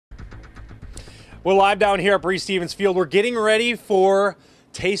We're live down here at Breeze Stevens Field. We're getting ready for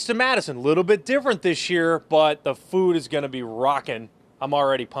Taste of Madison. A little bit different this year, but the food is going to be rocking. I'm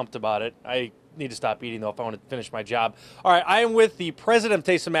already pumped about it. I need to stop eating, though, if I want to finish my job. All right, I am with the president of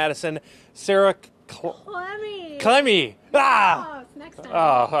Taste of Madison, Sarah Clemmy. Ah! Oh, it's next time.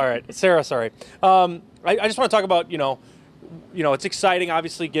 Oh, all right. Sarah, sorry. I just want to talk about, it's exciting,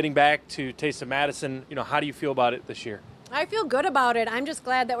 obviously, getting back to Taste of Madison. How do you feel about it this year? I feel good about it. I'm just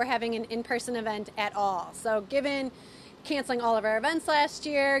glad that we're having an in-person event at all. So given canceling all of our events last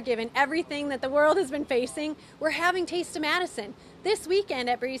year, given everything that the world has been facing, we're having Taste of Madison this weekend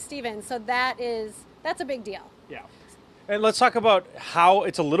at Breeze Stevens. So that's a big deal. Yeah. And let's talk about how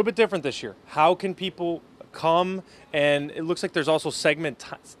it's a little bit different this year. How can people come? And it looks like there's also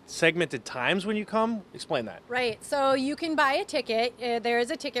segmented times when you come. Explain that. Right. So you can buy a ticket. There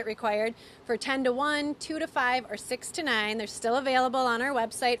is a ticket required for 10 to 1, 2 to 5, or 6 to 9. They're still available on our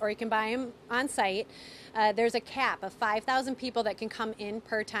website, or you can buy them on site. There's a cap of 5,000 people that can come in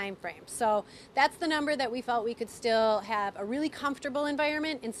per time frame. So that's the number that we felt we could still have a really comfortable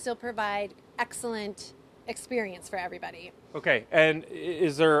environment and still provide excellent experience for everybody. Okay, and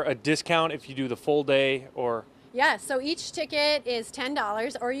is there a discount if you do the full day or? Yeah, so each ticket is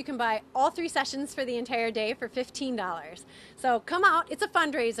 $10, or you can buy all 3 sessions for the entire day for $15. So come out, it's a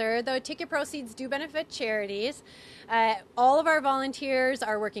fundraiser. The ticket proceeds do benefit charities. All of our volunteers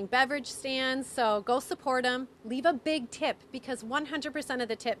are working beverage stands, so go support them. Leave a big tip, because 100% of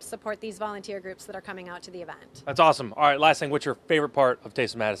the tips support these volunteer groups that are coming out to the event. That's awesome. All right, last thing, what's your favorite part of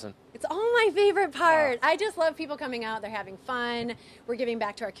Taste of Madison? It's all my favorite part. I just love people coming out. They're having fun. We're giving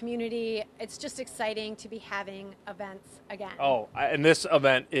back to our community. It's just exciting to be having events again. Oh, and this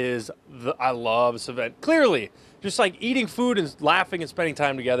event is, I love this event. Clearly, just like eating food and laughing and spending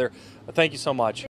time together. Thank you so much.